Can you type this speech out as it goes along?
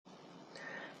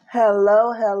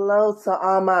Hello, hello to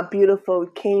all my beautiful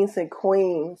kings and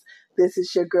queens. This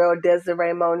is your girl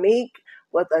Desiree Monique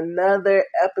with another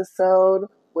episode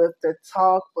with the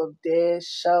Talk with Des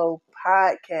Show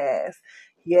podcast.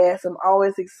 Yes, I'm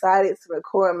always excited to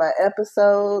record my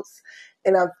episodes,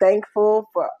 and I'm thankful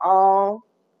for all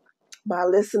my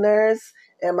listeners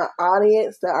and my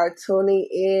audience that are tuning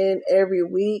in every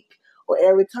week or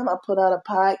every time I put out a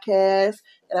podcast.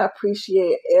 And I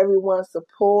appreciate everyone's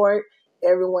support,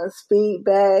 everyone's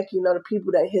feedback, the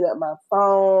people that hit up my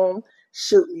phone,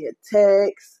 shoot me a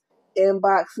text,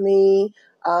 inbox me.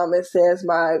 It says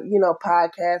my,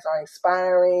 podcasts are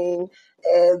inspiring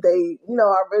and they,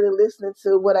 are really listening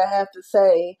to what I have to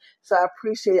say. So I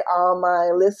appreciate all my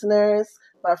listeners,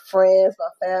 my friends,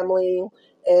 my family,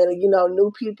 and,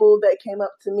 new people that came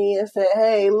up to me and said,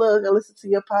 hey, look, I listened to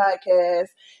your podcast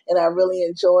and I really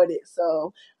enjoyed it.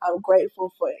 So I'm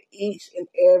grateful for each and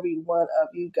every one of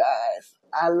you guys.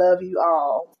 I love you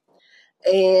all.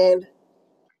 And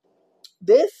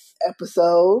this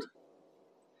episode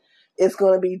is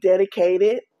going to be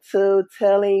dedicated to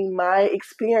telling my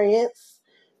experience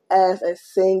as a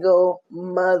single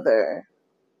mother.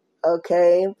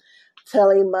 Okay?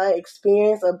 Telling my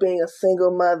experience of being a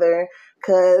single mother,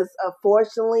 because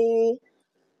unfortunately,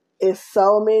 it's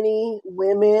so many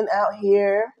women out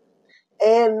here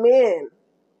and men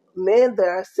that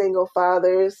are single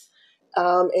fathers,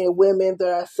 and women that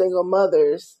are single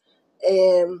mothers.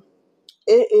 And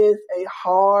it is a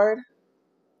hard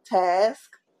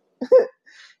task.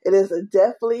 It is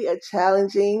definitely a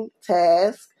challenging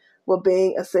task with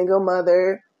being a single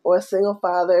mother or a single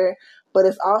father, but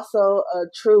it's also a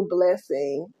true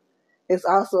blessing. It's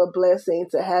also a blessing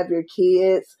to have your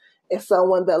kids and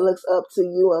someone that looks up to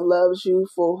you and loves you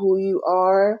for who you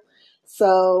are.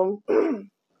 So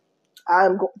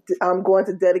I'm going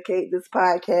to dedicate this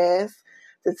podcast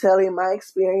to telling my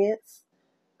experience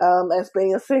as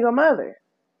being a single mother.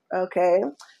 Okay,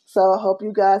 so I hope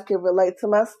you guys can relate to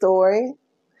my story.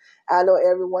 I know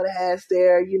everyone has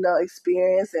their,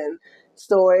 experience and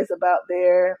stories about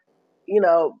their,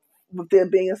 with them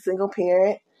being a single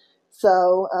parent.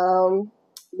 So,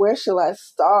 where shall I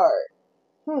start?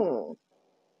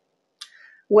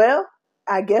 Well,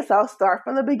 I guess I'll start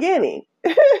from the beginning.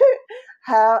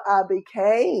 How I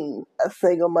became a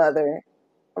single mother,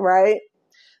 right?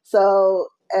 So,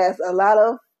 as a lot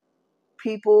of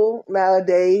people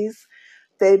nowadays,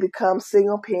 they become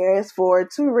single parents for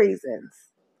two reasons.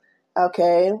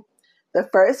 Okay. The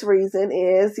first reason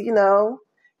is,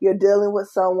 you're dealing with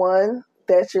someone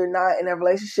that you're not in a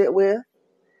relationship with,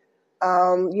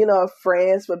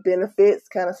 friends with benefits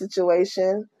kind of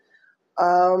situation.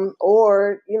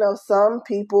 Or, some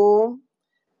people,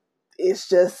 it's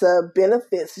just a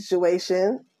benefit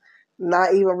situation,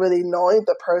 not even really knowing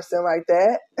the person like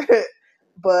that,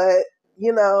 but,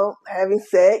 having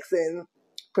sex and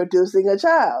producing a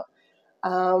child.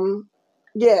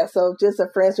 So just a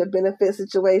friends with benefit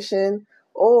situation,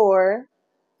 or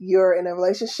you're in a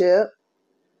relationship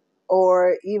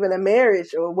or even a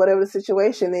marriage or whatever the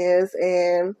situation is,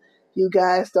 and you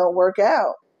guys don't work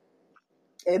out.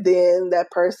 And then that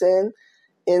person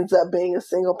ends up being a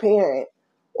single parent.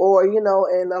 Or,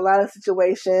 in a lot of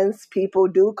situations, people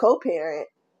do co-parent.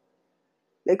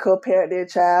 They co-parent their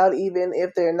child even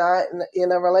if they're not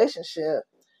in a relationship.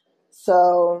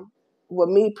 So with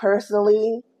me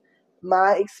personally,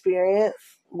 my experience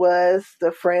was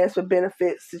the friends with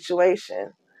benefits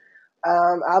situation.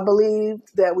 I believed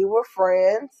that we were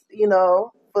friends,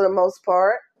 for the most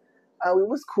part. We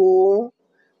was cool.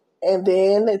 And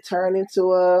then it turned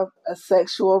into a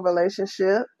sexual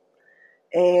relationship.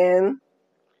 And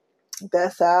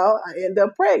that's how I ended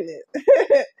up pregnant.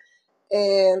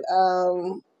 And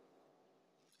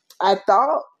I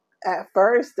thought at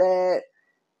first that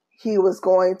he was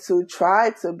going to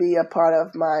try to be a part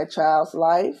of my child's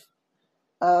life.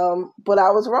 But I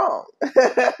was wrong.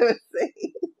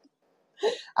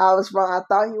 I was wrong. I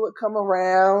thought he would come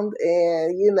around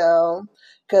and,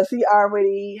 because he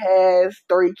already has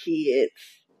 3 kids.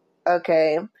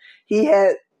 Okay.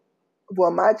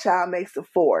 My child makes the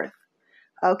 4th.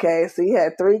 Okay. So he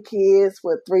had 3 kids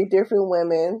with 3 different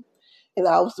women, and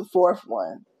I was the 4th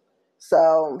one.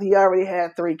 So he already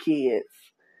had 3 kids.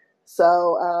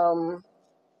 So,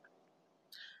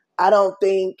 I don't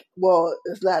think,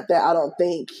 it's not that I don't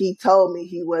think, he told me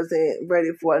he wasn't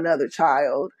ready for another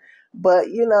child. But,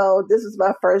 this is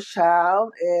my first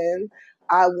child and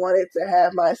I wanted to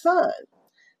have my son.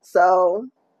 So,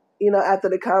 after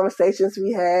the conversations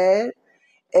we had,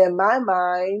 in my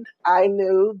mind, I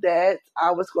knew that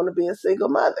I was going to be a single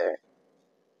mother.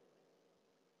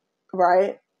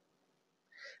 Right?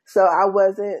 So I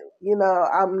wasn't,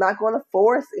 I'm not going to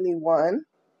force anyone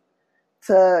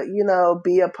to,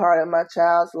 be a part of my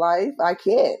child's life. I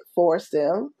can't force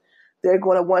them. They're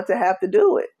going to want to have to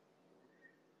do it.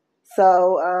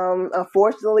 So,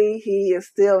 unfortunately, he is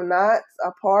still not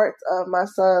a part of my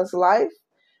son's life.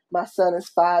 My son is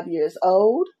 5 years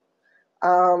old.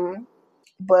 Um,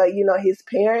 but, his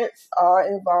parents are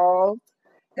involved.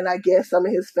 And I guess some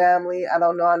of his family, I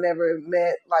don't know, I never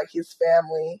met like his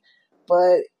family,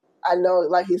 but I know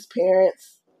like his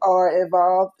parents are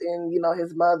involved in,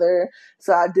 his mother.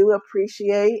 So I do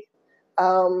appreciate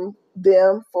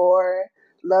them for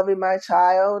loving my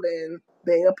child and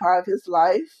being a part of his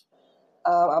life.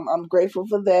 I'm grateful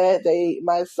for that.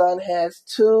 My son has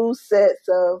two sets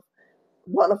of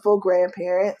wonderful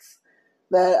grandparents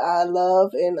that I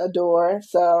love and adore.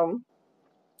 So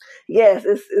yes,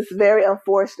 it's very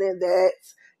unfortunate that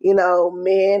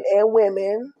men and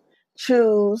women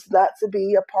choose not to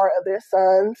be a part of their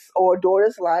son's or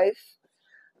daughter's life.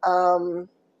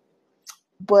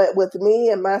 But with me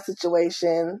and my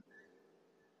situation,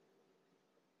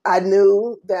 I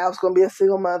knew that I was going to be a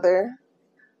single mother.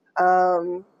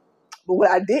 But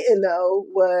what I didn't know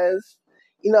was,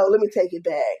 let me take it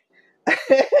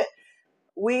back.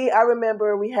 I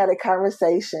remember we had a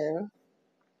conversation,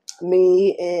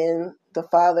 me and the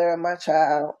father of my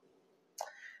child,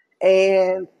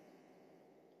 and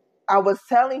I was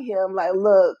telling him, like,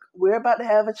 look, we're about to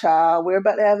have a child. We're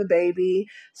about to have a baby.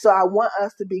 So I want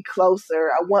us to be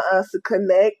closer. I want us to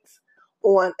connect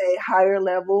on a higher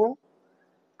level.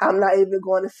 I'm not even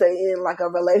going to say in like a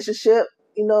relationship,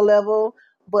 level,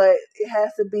 but it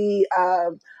has to be a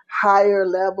higher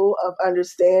level of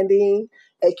understanding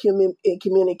and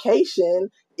communication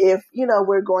if,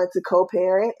 we're going to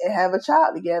co-parent and have a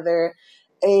child together.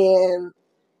 And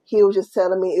he was just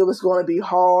telling me it was going to be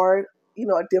hard,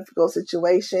 a difficult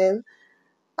situation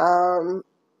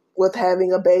with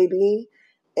having a baby.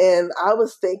 And I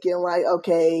was thinking like,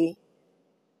 okay,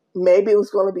 maybe it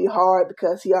was going to be hard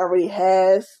because he already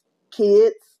has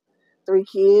kids, 3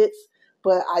 kids,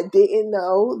 but I didn't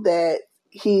know that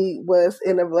he was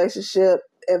in a relationship,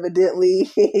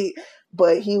 evidently,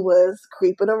 but he was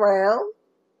creeping around.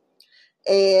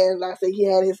 And like I said, he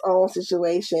had his own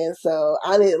situation. So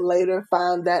I didn't later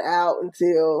find that out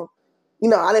until,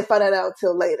 I didn't find that out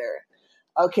until later.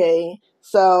 Okay.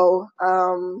 So,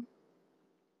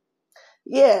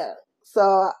 yeah.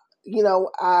 So,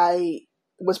 I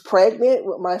was pregnant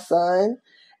with my son.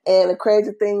 And the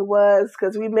crazy thing was,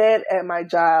 because we met at my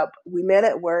job, we met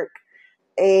at work.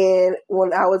 And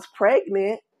when I was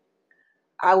pregnant,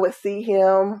 I would see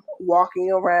him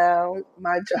walking around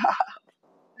my job.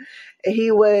 And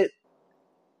he would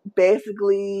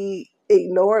basically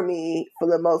ignore me for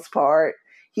the most part.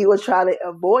 He would try to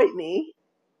avoid me,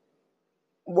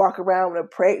 walk around with a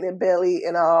pregnant belly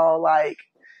and all, like,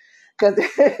 because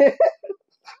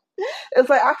it's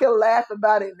like I can laugh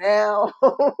about it now.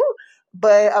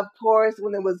 But of course,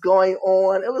 when it was going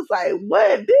on, it was like,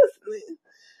 what this?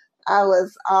 I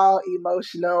was all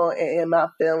emotional and in my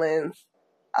feelings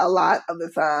a lot of the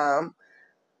time.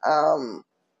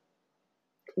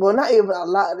 Well, not even a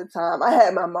lot of the time. I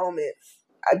had my moments.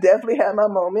 I definitely had my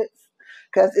moments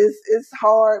because it's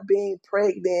hard being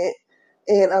pregnant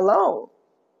and alone.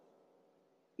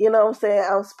 You know what I'm saying?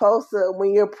 I'm supposed to,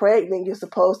 when you're pregnant, you're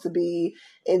supposed to be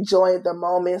enjoying the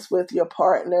moments with your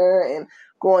partner and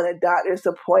going to doctor's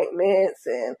appointments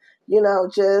and,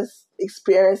 just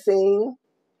experiencing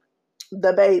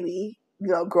the baby,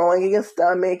 growing in your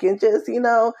stomach and just,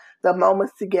 the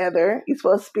moments together. You're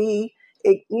supposed to be,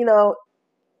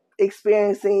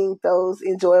 experiencing those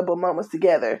enjoyable moments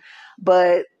together.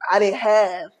 But I didn't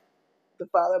have the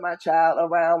father of my child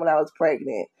around when I was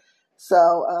pregnant.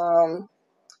 So,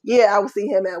 yeah, I would see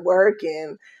him at work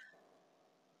and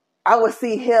I would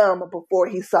see him before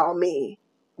he saw me,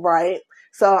 right?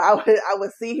 So I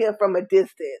would see him from a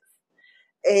distance.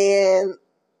 And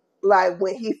like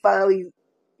when he finally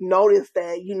noticed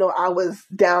that, I was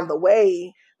down the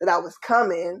way, that I was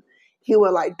coming, he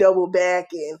would like double back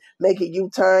and make a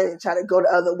U-turn and try to go the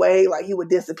other way. Like he would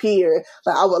disappear.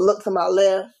 Like I would look to my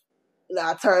left and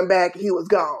I turned back and he was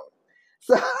gone.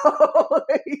 So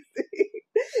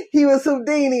he was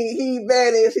Houdini. He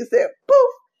vanished. He said,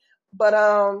 poof. But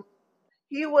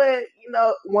he would,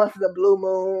 once in a blue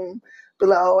moon, be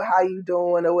like, oh, how you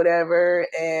doing or whatever.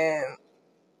 And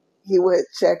he would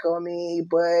check on me.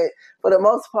 But for the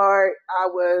most part, I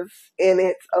was in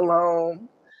it alone.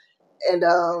 And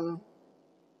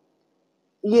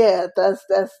yeah, that's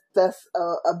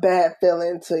a bad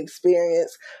feeling to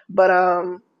experience. But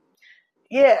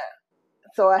yeah.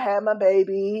 So I had my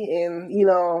baby and,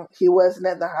 he wasn't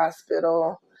at the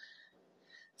hospital.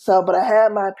 So, but I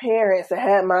had my parents, I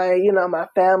had my, my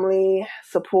family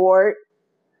support,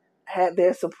 had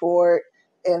their support,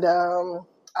 and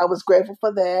I was grateful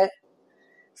for that.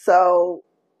 So,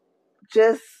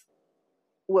 just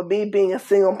with me being a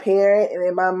single parent, and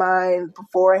in my mind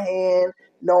beforehand,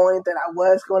 knowing that I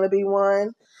was going to be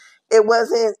one, it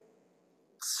wasn't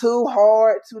too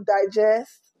hard to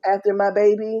digest after my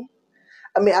baby.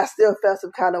 I mean, I still felt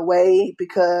some kind of way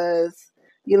because,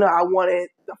 I wanted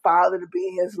the father to be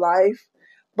in his life.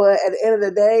 But at the end of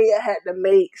the day, I had to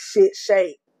make shit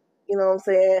shake. You know what I'm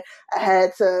saying? I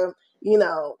had to,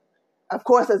 of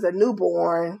course, as a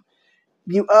newborn,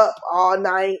 you up all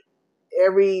night,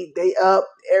 every day up,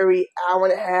 every hour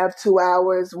and a half, 2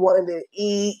 hours, wanting to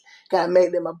eat, gotta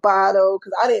make them a bottle.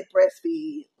 Because I didn't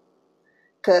breastfeed.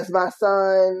 Because my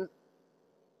son,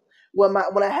 when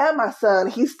I had my son,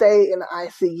 he stayed in the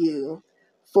ICU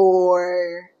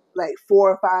for like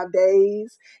 4 or 5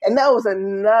 days, and that was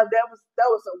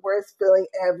the worst feeling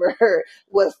ever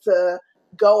was to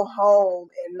go home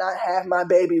and not have my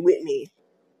baby with me.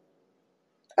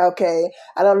 Okay,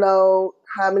 I don't know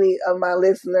how many of my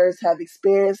listeners have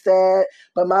experienced that,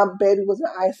 but my baby was in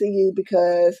ICU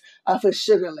because of his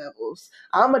sugar levels.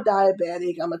 I'm a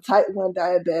diabetic. I'm a type 1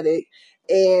 diabetic,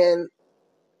 and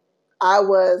I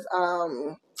was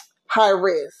high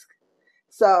risk.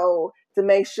 So to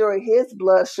make sure his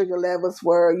blood sugar levels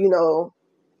were,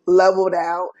 leveled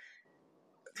out,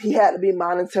 he had to be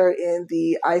monitored in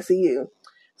the ICU.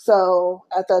 So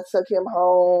after I took him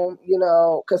home,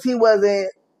 because he wasn't,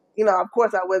 of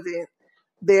course I wasn't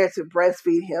there to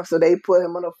breastfeed him. So they put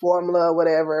him on a formula or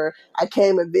whatever. I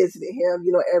came and visited him,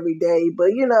 every day.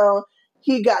 But,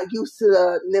 he got used to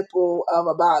the nipple of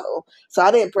a bottle. So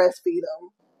I didn't breastfeed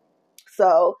him.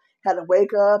 So had to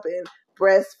wake up and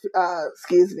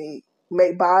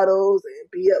make bottles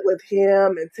and be up with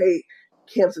him and take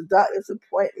him to doctor's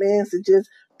appointments and just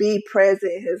be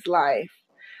present in his life.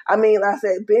 I mean, like I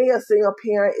said, being a single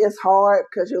parent is hard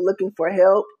because you're looking for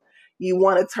help. You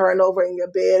want to turn over in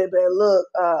your bed and be like, look,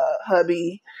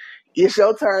 hubby, it's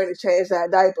your turn to change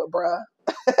that diaper, bruh.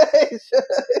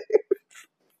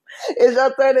 It's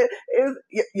your turn.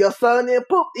 Your son didn't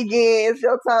poop again. It's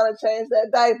your time to change that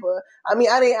diaper. I mean,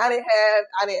 I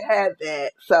didn't have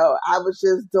that. So I was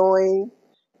just doing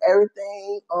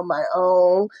everything on my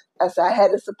own. As I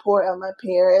had the support of my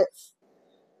parents,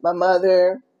 my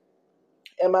mother,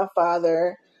 and my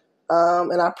father,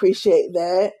 and I appreciate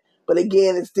that. But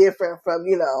again, it's different from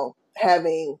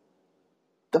having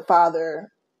the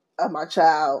father of my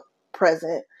child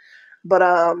present. But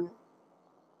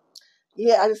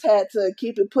yeah, I just had to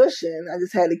keep it pushing. I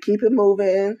just had to keep it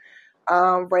moving.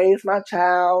 Raise my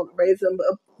child, raise him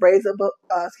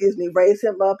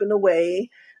up in a way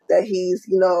that he's,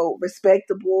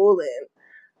 respectable,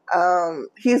 and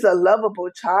he's a lovable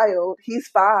child. He's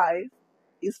 5.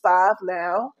 He's 5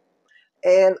 now.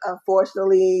 And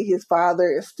unfortunately, his father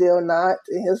is still not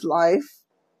in his life.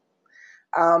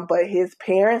 But his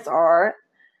parents are.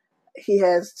 He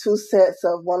has 2 sets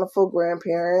of wonderful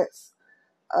grandparents.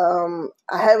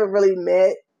 I haven't really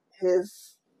met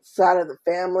his side of the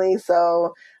family,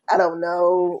 so I don't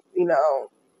know,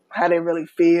 how they really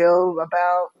feel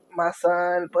about my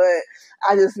son. But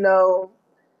I just know,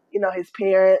 his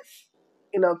parents,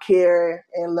 care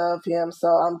and love him. So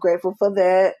I'm grateful for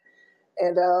that.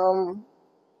 And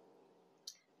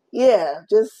yeah,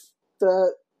 just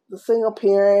the single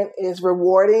parent is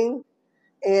rewarding,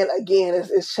 and again,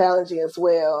 it's challenging as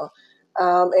well.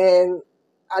 And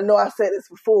I know I said this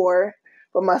before,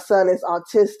 but my son is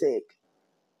autistic.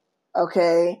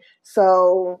 Okay,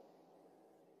 so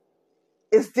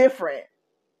it's different.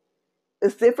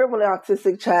 It's different with an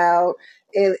autistic child,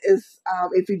 and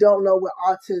if you don't know what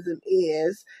autism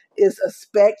is, it's a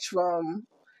spectrum.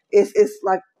 It's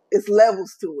like it's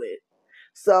levels to it.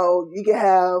 So you can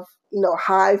have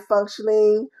high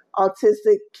functioning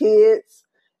autistic kids,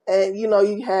 and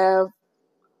you have,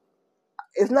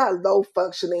 it's not low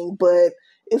functioning, but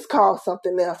it's called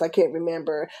something else. I can't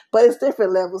remember, but it's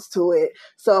different levels to it.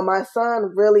 So my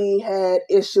son really had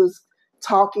issues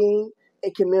talking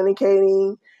and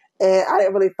communicating, and I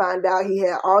didn't really find out he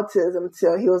had autism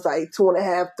until he was like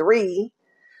 2.5, 3,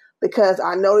 because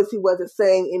I noticed he wasn't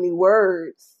saying any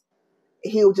words.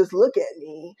 He would just look at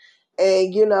me,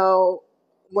 and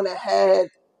when I had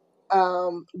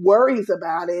worries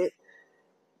about it,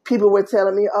 people were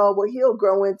telling me, oh, well, he'll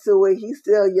grow into it. He's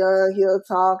still young. He'll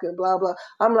talk and blah, blah.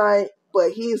 I'm like,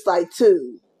 but he's like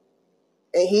 2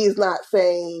 and he's not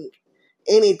saying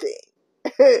anything.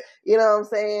 You know what I'm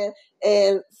saying?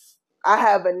 And I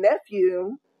have a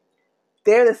nephew.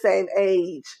 They're the same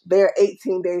age. They're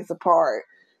 18 days apart.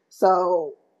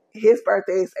 So his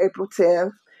birthday is April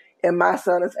 10th, and my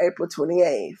son is April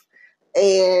 28th.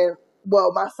 And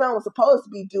well, my son was supposed to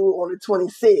be due on the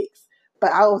 26th,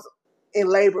 but I was in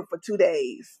labor for 2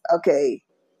 days. Okay,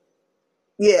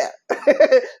 yeah,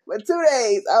 for 2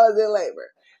 days I was in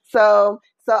labor. So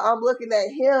I'm looking at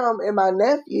him and my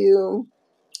nephew,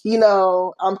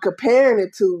 I'm comparing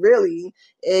it to really.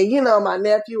 And, my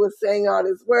nephew was saying all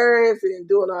his words and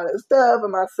doing all this stuff,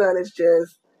 and my son is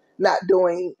just not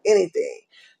doing anything.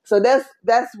 So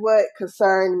that's what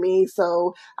concerned me.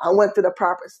 So I went through the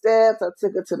proper steps. I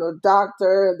took it to the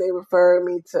doctor. They referred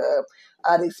me to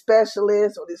these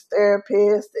specialists or this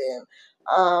therapist. And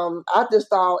I just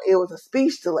thought it was a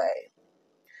speech delay.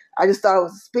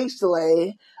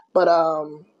 But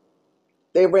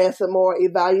they ran some more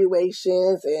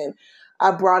evaluations, and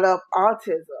I brought up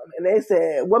autism, and they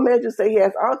said, "What made you say he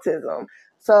has autism?"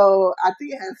 So I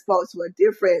think I had spoke to a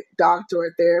different doctor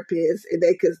or therapist, and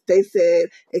they said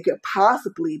it could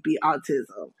possibly be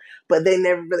autism, but they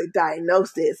never really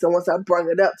diagnosed it. So once I brought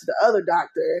it up to the other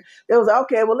doctor, they was like,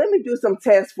 "Okay, well, let me do some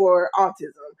tests for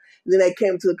autism." And then they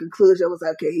came to a conclusion. It was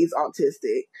like, "Okay, he's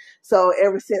autistic." So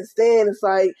ever since then, it's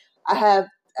like I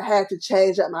had to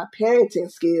change up my parenting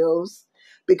skills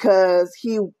because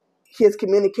his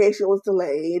communication was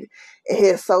delayed and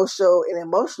his social and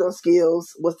emotional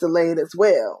skills was delayed as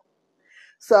well.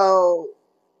 So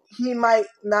he might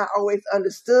not always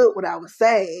understood what I was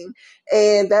saying,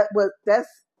 and that's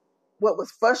what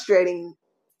was frustrating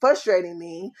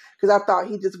me, because I thought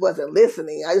he just wasn't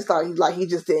listening. I just thought he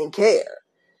just didn't care.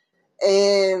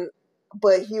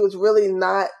 But he was really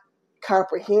not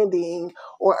comprehending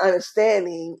or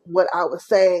understanding what I was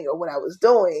saying or what I was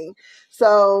doing.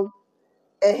 So,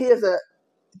 and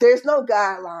there's no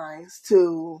guidelines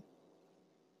to,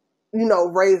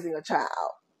 raising a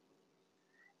child.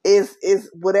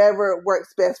 Is whatever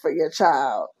works best for your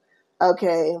child.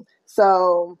 Okay.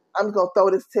 So I'm going to throw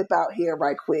this tip out here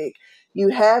right quick. You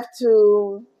have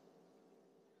to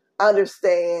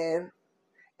understand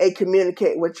and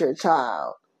communicate with your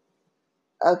child.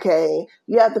 Okay.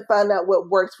 You have to find out what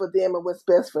works for them and what's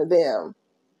best for them.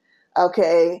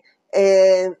 Okay.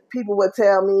 And people would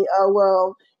tell me, "Oh,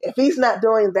 well, if he's not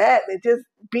doing that, then just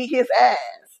beat his ass."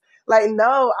 Like,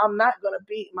 no, I'm not going to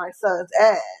beat my son's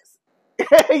ass.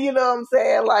 You know what I'm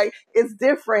saying? Like, it's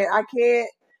different. I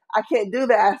can't do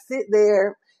that. I sit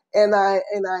there and I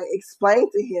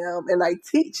explain to him and I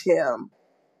teach him.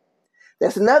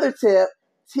 That's another tip.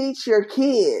 Teach your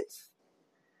kids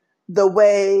the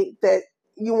way that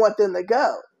you want them to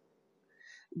go.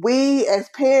 We as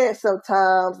parents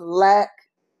sometimes lack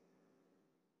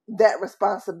that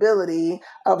responsibility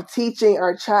of teaching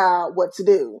our child what to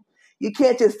do. You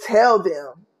can't just tell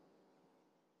them.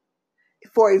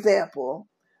 For example,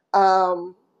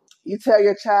 you tell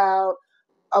your child,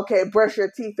 "Okay, brush your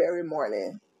teeth every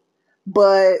morning,"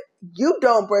 but you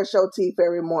don't brush your teeth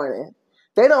every morning.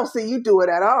 They don't see you do it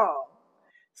at all.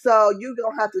 So you're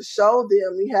going to have to show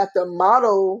them. You have to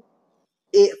model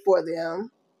it for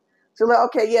them. So like,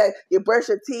 okay, yeah, you brush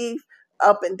your teeth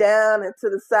up and down and to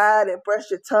the side and brush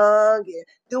your tongue and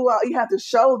you have to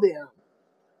show them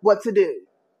what to do.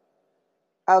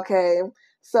 Okay.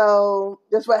 So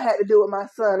that's what I had to do with my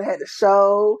son. I had to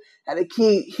show, had to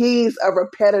keep, he's a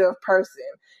repetitive person.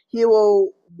 He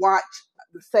will watch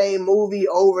the same movie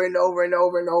over and over and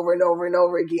over and over and over and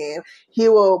over again. He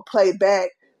will play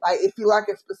back. Like if you like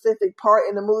a specific part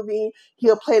in the movie,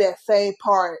 he'll play that same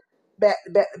part back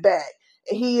to back to back.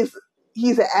 And he's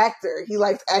an actor. He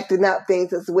likes acting out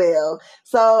things as well.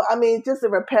 So, I mean, just a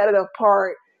repetitive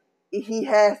part. He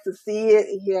has to see it.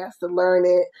 He has to learn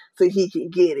it so he can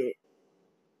get it.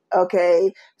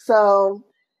 Okay. So,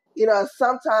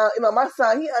 sometimes, my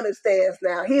son, he understands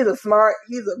now. He's a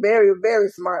very, very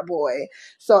smart boy.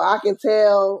 So I can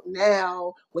tell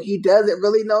now when he doesn't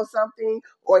really know something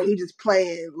or he just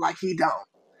playing like he don't.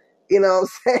 You know what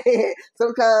I'm saying?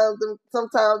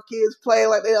 Sometimes kids play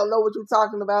like they don't know what you're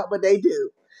talking about, but they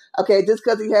do. Okay, just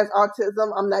because he has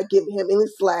autism, I'm not giving him any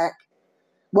slack.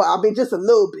 Well, I mean, just a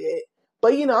little bit.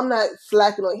 But, I'm not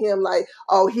slacking on him like,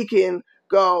 oh, he can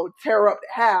go tear up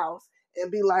the house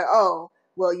and be like, oh,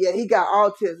 well, yeah, he got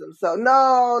autism. So,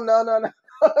 no.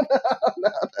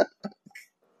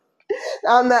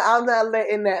 I'm not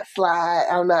letting that slide.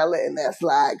 I'm not letting that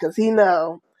slide because he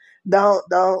know. Don't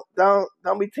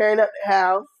be tearing up the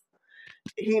house.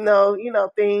 He know,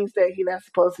 things that he not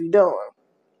supposed to be doing.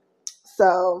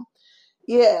 So,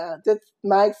 yeah, that's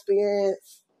my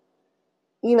experience.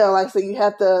 Like I said, you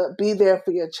have to be there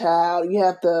for your child. You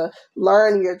have to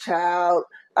learn your child.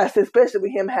 I said, especially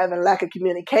with him having lack of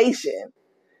communication.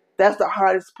 That's the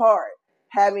hardest part.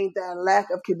 having that lack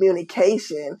of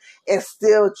communication and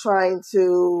still trying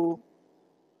to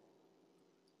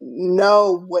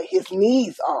know what his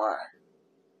needs are,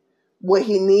 what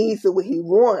he needs and what he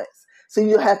wants. So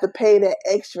you have to pay that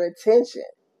extra attention.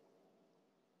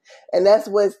 And that's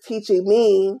what's teaching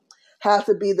me how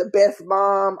to be the best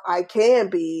mom I can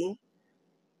be,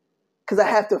 because I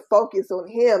have to focus on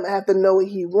him. I have to know what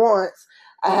he wants.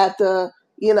 I have to,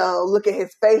 look at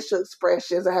his facial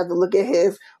expressions. I have to look at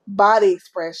his body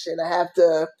expression. I have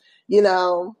to,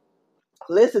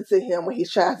 listen to him when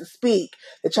he's trying to speak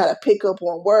and try to pick up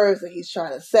on words that he's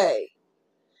trying to say.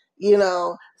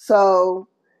 So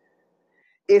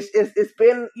it's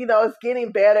been, it's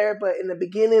getting better, but in the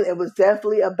beginning it was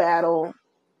definitely a battle.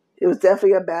 It was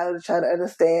definitely a battle to try to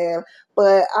understand,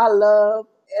 but I love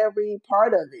every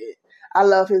part of it. I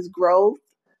love his growth.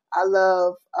 I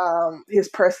love his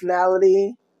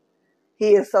personality.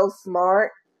 He is so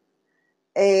smart,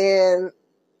 and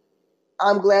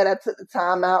I'm glad I took the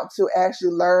time out to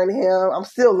actually learn him. I'm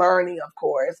still learning, of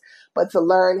course, but to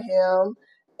learn him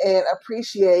and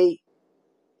appreciate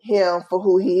him for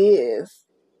who he is,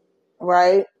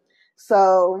 right?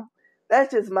 So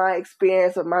that's just my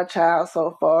experience with my child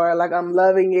so far. Like, I'm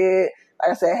loving it.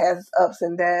 Like I said, it has its ups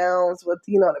and downs with,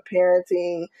 the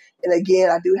parenting. And again,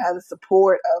 I do have the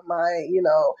support of my,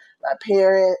 my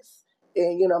parents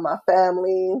and, my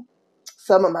family,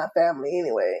 some of my family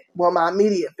anyway. Well, my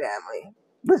immediate family.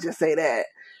 Let's just say that.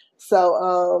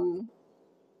 So,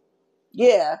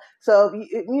 yeah. So,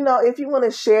 if you want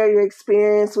to share your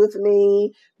experience with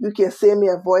me, you can send me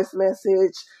a voice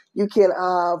message. You can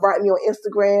write me on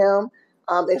Instagram.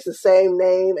 It's the same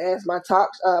name as my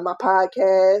my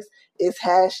podcast. It's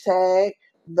hashtag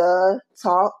the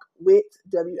talk with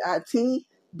WIT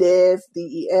Des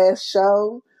DES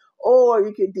show, or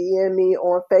you can DM me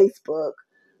on Facebook,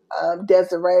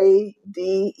 Desiree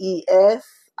DESIDRE.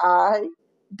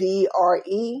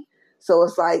 So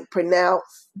it's like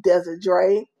pronounced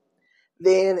Desiree.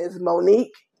 Then it's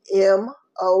Monique MONIQUE.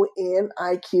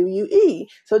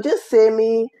 So just send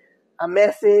me a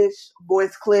message,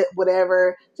 voice clip,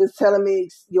 whatever, just telling me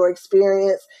your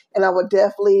experience, and I will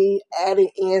definitely add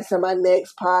it into my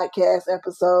next podcast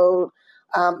episode,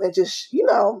 and just,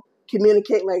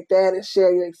 communicate like that and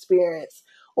share your experience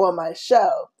on my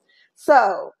show.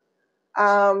 So,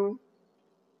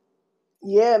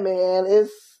 yeah, man,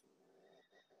 it's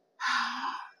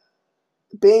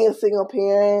being a single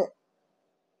parent.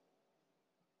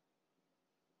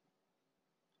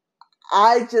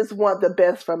 I just want the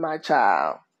best for my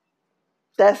child.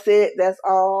 That's it. That's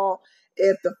all.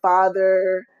 If the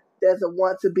father doesn't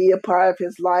want to be a part of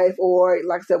his life, or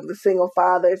like I said, with the single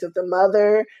fathers, if the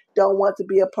mother don't want to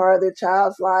be a part of their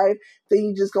child's life, then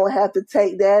you just going to have to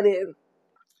take that and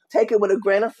take it with a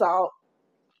grain of salt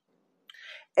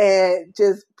and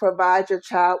just provide your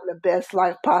child with the best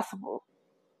life possible.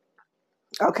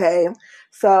 Okay.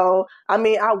 So, I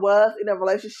was in a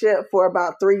relationship for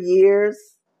about 3 years.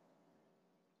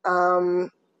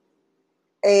 And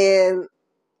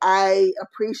I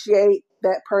appreciate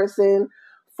that person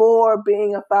for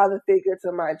being a father figure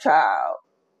to my child.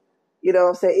 You know what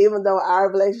I'm saying? Even though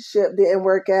our relationship didn't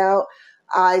work out,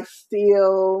 I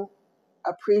still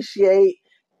appreciate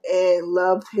and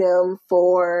loved him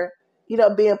for,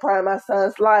 being part of my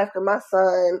son's life. Because my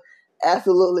son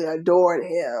absolutely adored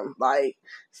him. Like,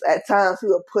 at times he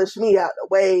would push me out the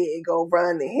way and go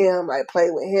run to him, like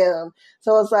play with him.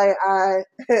 So it's like I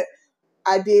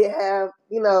did have,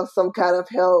 some kind of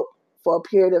help for a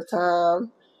period of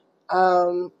time.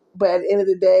 But at the end of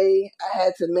the day, I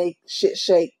had to make shit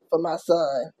shake for my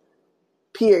son,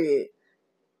 period.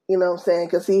 You know what I'm saying?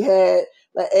 Because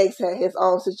my ex had his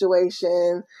own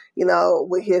situation,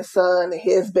 with his son and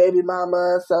his baby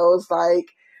mama. So it's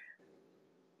like,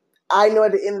 I know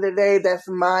at the end of the day, that's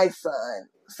my son.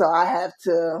 So I have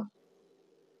to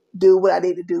do what I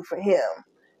need to do for him,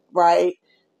 right?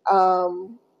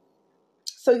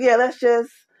 So yeah, that's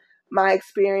just my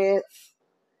experience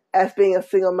as being a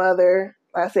single mother.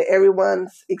 Like I said,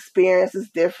 everyone's experience is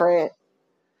different.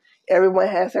 Everyone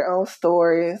has their own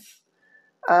stories.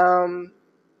 A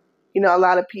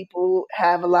lot of people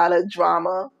have a lot of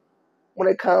drama when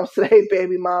it comes to their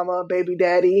baby mama, baby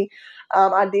daddy.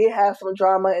 I did have some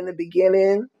drama in the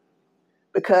beginning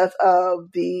because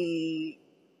of the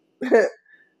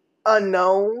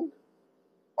unknown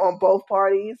on both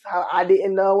parties, how I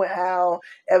didn't know and how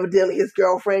evidently his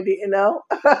girlfriend didn't know.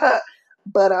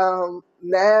 But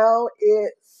now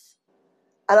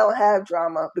I don't have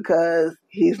drama because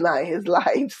he's not in his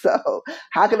life. So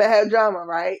how can I have drama,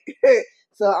 right?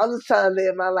 So I'm just trying to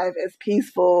live my life as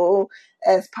peaceful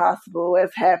as possible,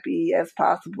 as happy as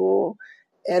possible.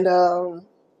 And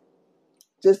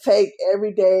just take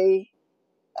every day,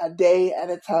 a day at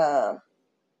a time.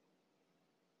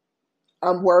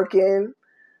 I'm working.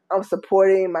 I'm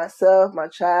supporting myself, my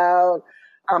child.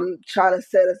 I'm trying to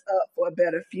set us up for a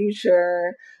better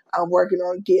future. I'm working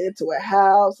on getting into a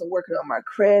house. I'm working on my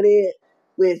credit,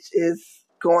 which is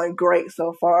going great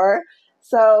so far.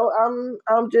 So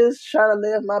I'm just trying to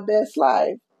live my best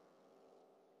life.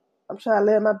 I'm trying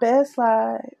to live my best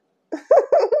life.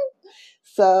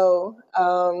 So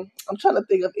I'm trying to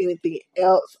think of anything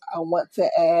else I want to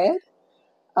add.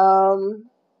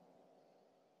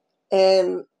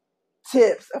 And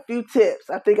a few tips.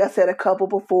 I think I said a couple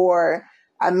before.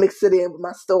 I mixed it in with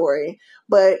my story.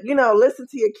 But, listen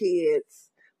to your kids.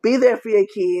 Be there for your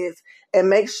kids and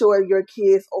make sure your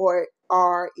kids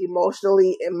are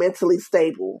emotionally and mentally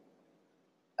stable.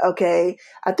 Okay.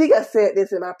 I think I said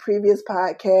this in my previous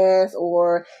podcast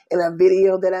or in a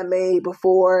video that I made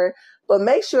before, but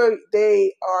make sure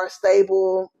they are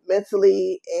stable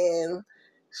mentally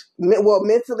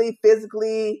mentally,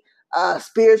 physically,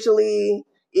 spiritually,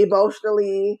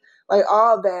 emotionally, like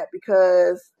all that,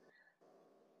 because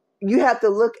you have to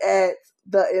look at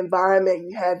the environment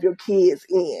you have your kids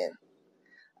in.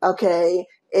 Okay.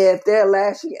 If they're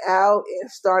lashing out and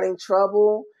starting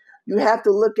trouble, you have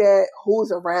to look at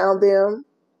who's around them,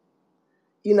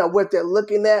 what they're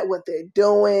looking at, what they're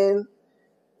doing.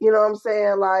 You know what I'm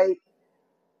saying? Like,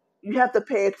 you have to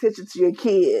pay attention to your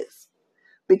kids,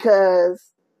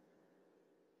 because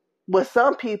with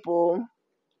some people,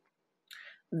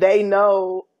 they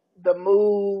know the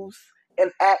moves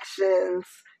and actions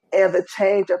and the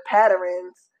change of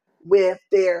patterns with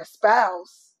their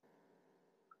spouse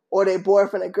or their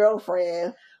boyfriend or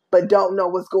girlfriend, but don't know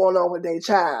what's going on with their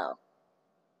child.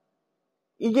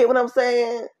 You get what I'm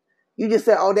saying? You just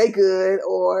say, oh, they good,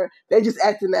 or they just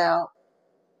acting out.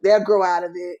 They'll grow out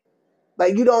of it.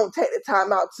 Like, you don't take the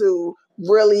time out to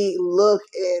really look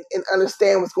and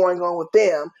understand what's going on with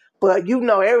them. But you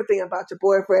know everything about your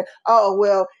boyfriend. Oh,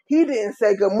 well, he didn't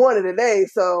say good morning today,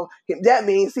 so that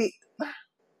means he...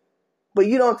 But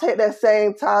you don't take that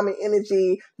same time and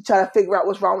energy to try to figure out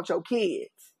what's wrong with your kids.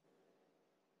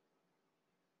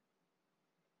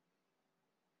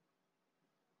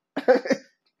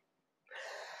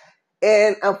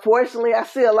 And unfortunately, I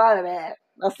see a lot of that.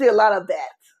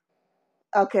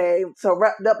 Okay, so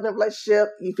wrapped up in a relationship,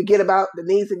 you forget about the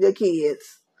needs of your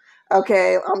kids.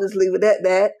 Okay, I'm just leaving it at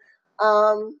that.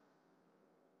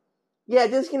 Yeah,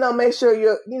 just make sure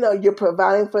you're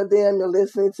providing for them, you're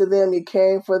listening to them, you're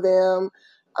caring for them,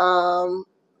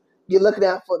 you're looking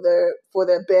out for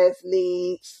their best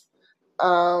needs.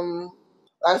 Like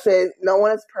I said, no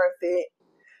one is perfect,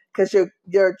 because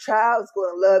your child's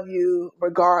going to love you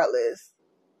regardless.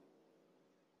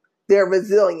 They're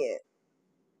resilient.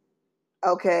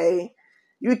 Okay,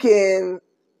 you can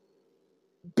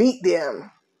beat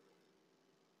them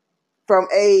from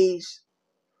age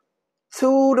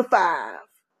 2 to 5.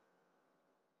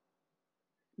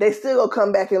 They still gonna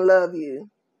come back and love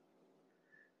you.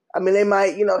 I mean, they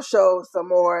might, show some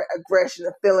more aggression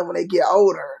and feeling when they get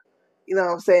older. You know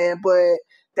what I'm saying? But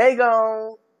they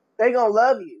gonna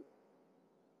love you.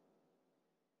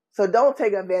 So don't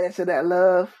take advantage of that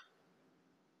love.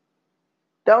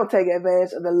 Don't take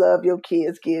advantage of the love your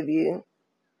kids give you.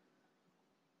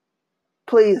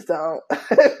 Please don't.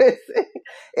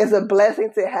 It's a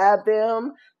blessing to have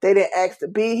them. They didn't ask to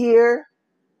be here.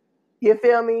 You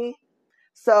feel me?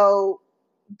 So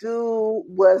do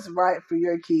what's right for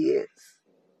your kids.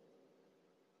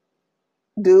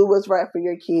 Do what's right for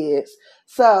your kids.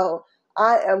 So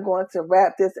I am going to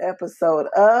wrap this episode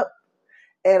up,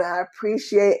 and I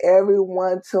appreciate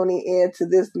everyone tuning in to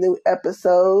this new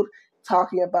episode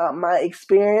talking about my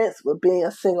experience with being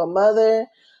a single mother.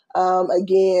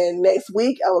 Again, next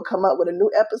week I will come up with a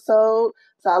new episode.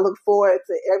 So I look forward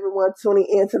to everyone tuning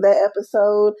into that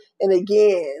episode. And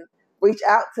again, reach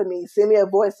out to me. Send me a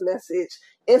voice message.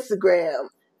 Instagram,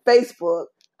 Facebook.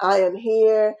 I am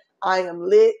here. I am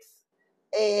lit.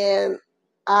 And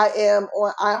I am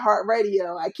on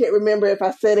iHeartRadio. I can't remember if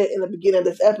I said it in the beginning of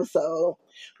this episode.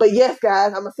 But yes,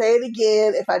 guys, I'm going to say it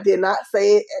again if I did not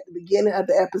say it at the beginning of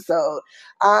the episode.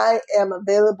 I am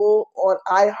available on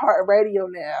iHeartRadio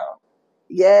now.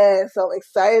 Yes, so I'm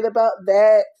excited about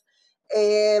that.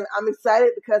 And I'm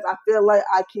excited because I feel like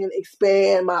I can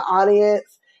expand my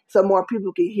audience so more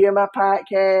people can hear my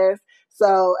podcast.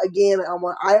 So again, I'm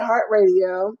on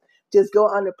iHeartRadio. Just go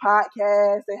under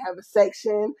podcasts. They have a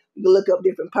section. You can look up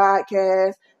different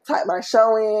podcasts, type my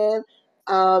show in.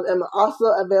 I'm also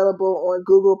available on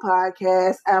Google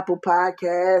Podcasts, Apple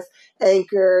Podcasts,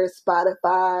 Anchor,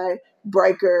 Spotify,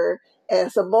 Breaker,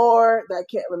 and some more that I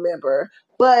can't remember.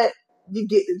 But you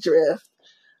get the drift.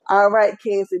 All right,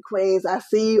 kings and queens. I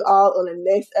see you all on the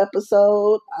next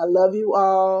episode. I love you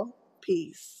all.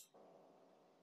 Peace.